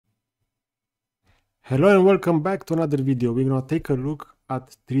Hello and welcome back to another video. We're going to take a look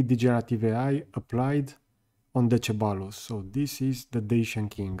at 3D generative AI applied on Decebalus. So this is the Dacian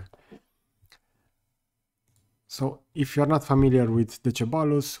king. So if you're not familiar with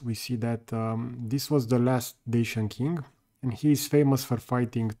Decebalus, we see that this was the last Dacian king, and he is famous for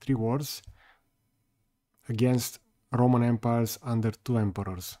fighting 3 wars against Roman empires under 2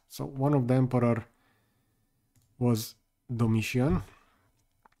 emperors. So one of the emperor was Domitian,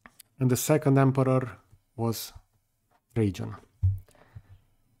 and the second emperor was Trajan.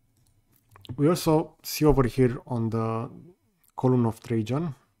 We also see over here on the column of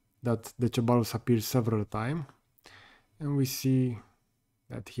Trajan that Decebalus appears several times, and we see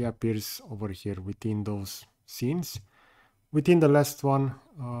that he appears over here within those scenes. Within the last one,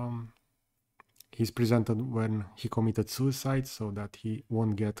 he's presented when he committed suicide so that he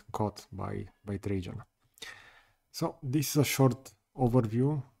won't get caught by Trajan. So this is a short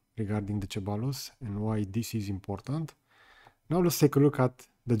overview regarding Decebalus and why this is important. Now let's take a look at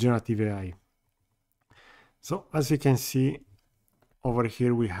the generative AI. So as you can see over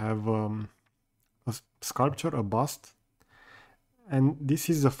here, we have a sculpture, a bust, and this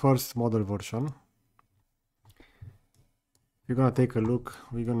is the first model version. We're gonna take a look.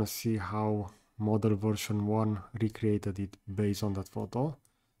 We're gonna see how model version 1 recreated it based on that photo.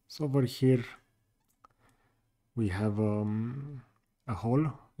 So over here we have a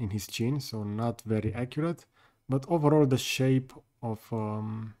hole in his chin, so not very accurate, but overall the shape of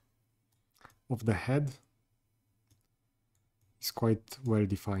the head is quite well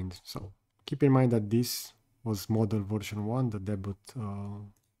defined. So keep in mind that this was model version 1, the debut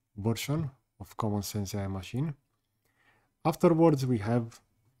version of Common Sense AI machine. Afterwards we have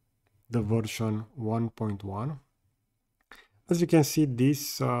the version 1.1. As you can see,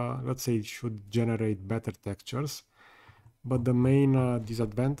 this let's say it should generate better textures, but the main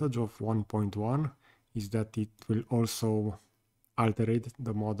disadvantage of 1.1 is that it will also alterate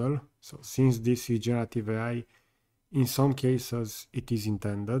the model. So since this is generative AI, in some cases it is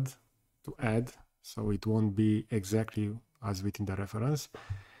intended to add, so it won't be exactly as within the reference.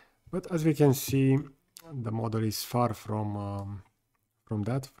 But as we can see, the model is far from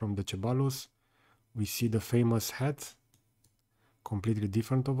that, from the Decebalus. We see the famous hat completely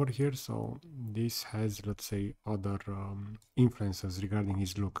different over here, so this has, let's say, other influences regarding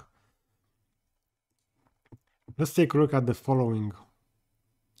his look. Let's take a look at the following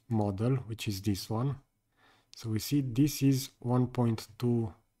model, which is this one. So we see this is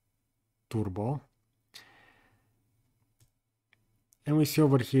 1.2 turbo, and we see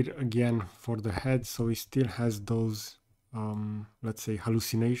over here again for the head, so it still has those let's say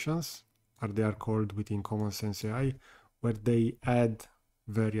hallucinations, as they are called within Common Sense AI, where they add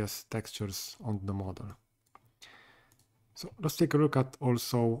various textures on the model. So let's take a look at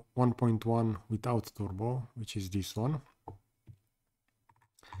also 1.1 without turbo, which is this one.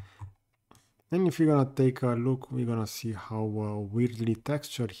 And if you're gonna take a look, we're gonna see how weirdly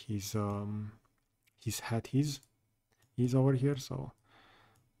textured his head is over here. So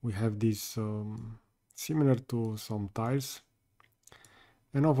we have this similar to some tiles,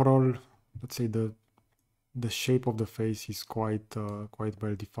 and overall, let's say the shape of the face is quite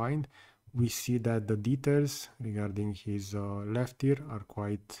well defined. We see that the details regarding his left ear are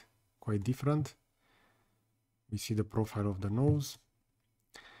quite different. We see the profile of the nose.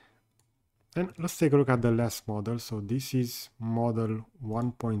 And let's take a look at the last model. So this is model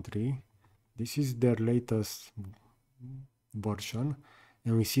 1.3. This is their latest version,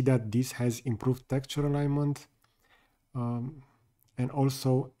 and we see that this has improved texture alignment and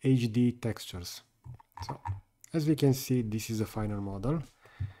also HD textures. So as we can see, this is the final model.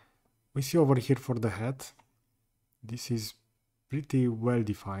 We see over here for the head, this is pretty well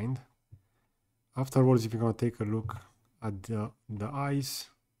defined. Afterwards, if you're going to take a look at the eyes,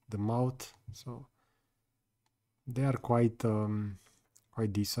 the mouth, so they are quite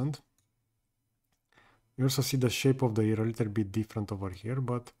decent. We also see the shape of the ear a little bit different over here,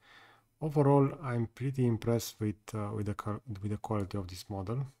 but overall I'm pretty impressed with the quality of this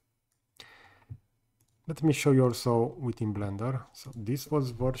model. Let me show you also within Blender. So this was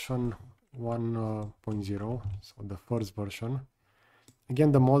version 1.0, so the first version.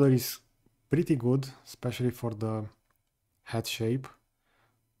 Again, the model is pretty good, especially for the head shape.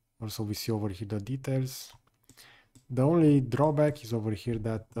 Also, we see over here the details. The only drawback is over here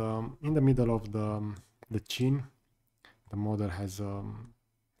that in the middle of the chin, the model has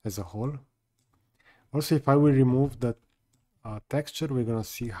a hole. Also, if I will remove that texture, we're gonna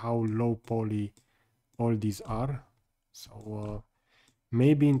see how low poly all these are. So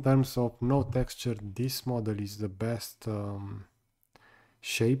maybe in terms of no texture, this model is the best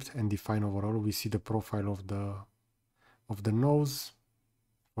shaped and defined overall. We see the profile of the nose,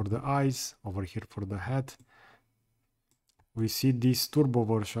 for the eyes, over here for the head. We see this turbo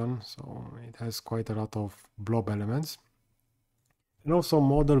version, so it has quite a lot of blob elements. And also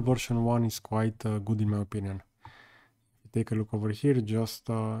model version 1 is quite good in my opinion. If you take a look over here, just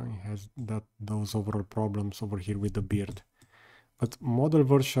it has those overall problems over here with the beard. But model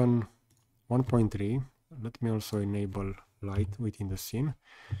version 1.3, let me also enable light within the scene.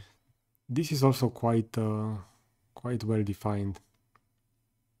 This is also quite well defined.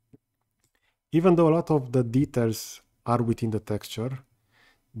 Even though a lot of the details are within the texture,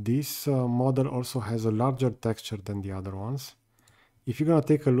 this model also has a larger texture than the other ones. If you're gonna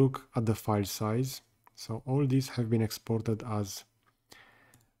take a look at the file size, so all these have been exported as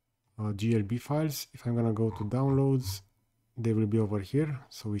GLB files. If I'm gonna go to downloads, they will be over here.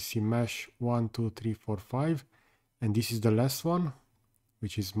 So we see mesh 1, 2, 3, 4, 5, and this is the last one,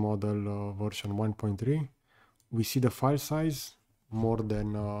 which is model version 1.3. We see the file size more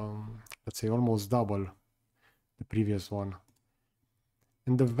than, let's say, almost double the previous one.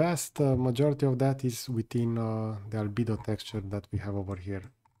 And the vast majority of that is within the albedo texture that we have over here.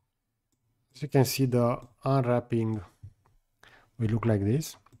 As you can see, the unwrapping will look like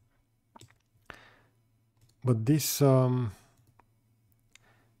this. But this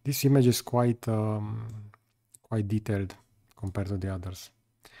image is quite detailed compared to the others.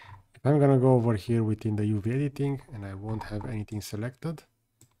 If I'm gonna go over here within the UV editing and I won't have anything selected,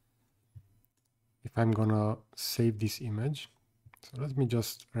 if I'm gonna save this image, so let me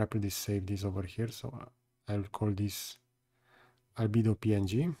just rapidly save this over here. So I'll call this albedo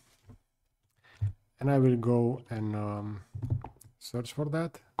PNG, and I will go and search for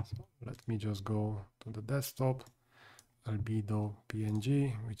that. So let me just go to the desktop, albedo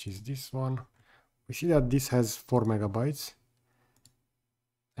PNG, which is this one. We see that this has 4 megabytes,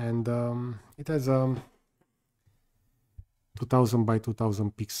 and it has 2000 by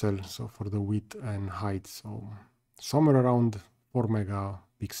 2000 pixels, so for the width and height, so somewhere around 4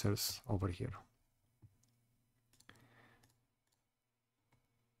 megapixels over here.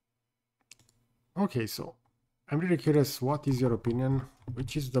 Okay, so I'm really curious, what is your opinion?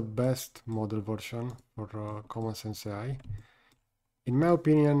 Which is the best model version for Common Sense AI? In my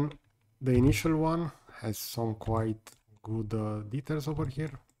opinion, the initial one has some quite good details over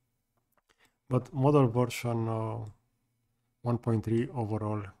here, but model version 1.3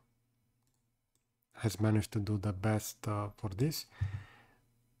 overall has managed to do the best for this.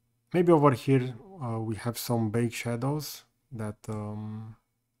 Maybe over here we have some bake shadows that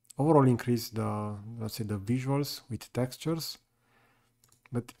overall increase the, let's say, the visuals with textures.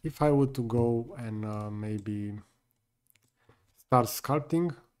 But if I were to go and maybe start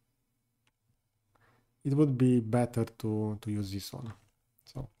sculpting, it would be better to use this one.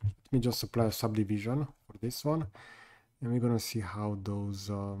 So let me just apply a subdivision for this one, and we're gonna see how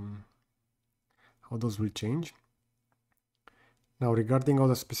those will change. Now, regarding all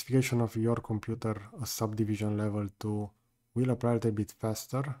the specification of your computer, a subdivision level 2 will apply a little bit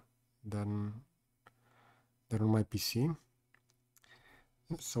faster than on my PC.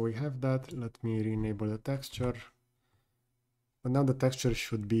 So we have that. Let me re-enable the texture. But now the texture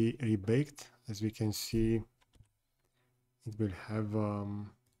should be rebaked. As we can see, it will have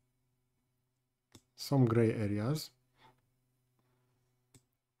some gray areas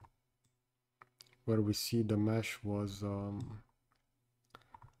where we see the mesh was okay,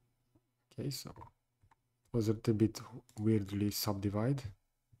 so it was a little bit weirdly subdivided.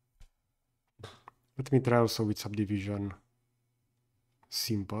 Let me try also with subdivision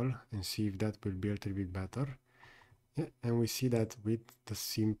simple and see if that will be a little bit better. Yeah, and we see that with the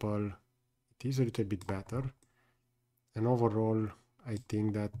simple it is a little bit better, and overall I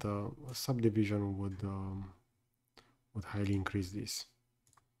think that subdivision would highly increase this.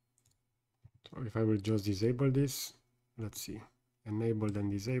 So if I will just disable this, let's see, enabled and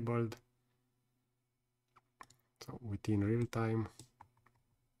disabled, so within real time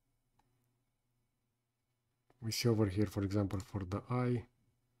we see over here, for example, for the eye,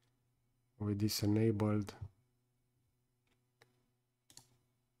 with this enabled,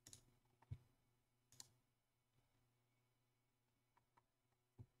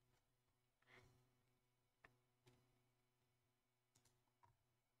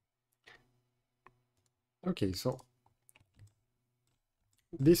 okay, so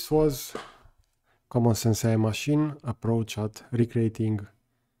this was Common Sense AI Machine approach at recreating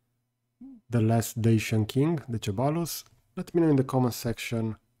the last Dacian king, Decebalus. Let me know in the comment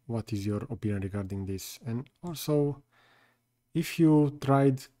section what is your opinion regarding this, and also if you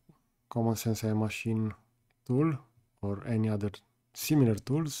tried Common Sense AI Machine tool or any other similar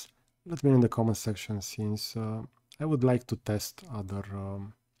tools, let me know in the comment section, since I would like to test other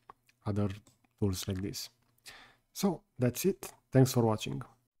tools like this. So that's it. Thanks for watching.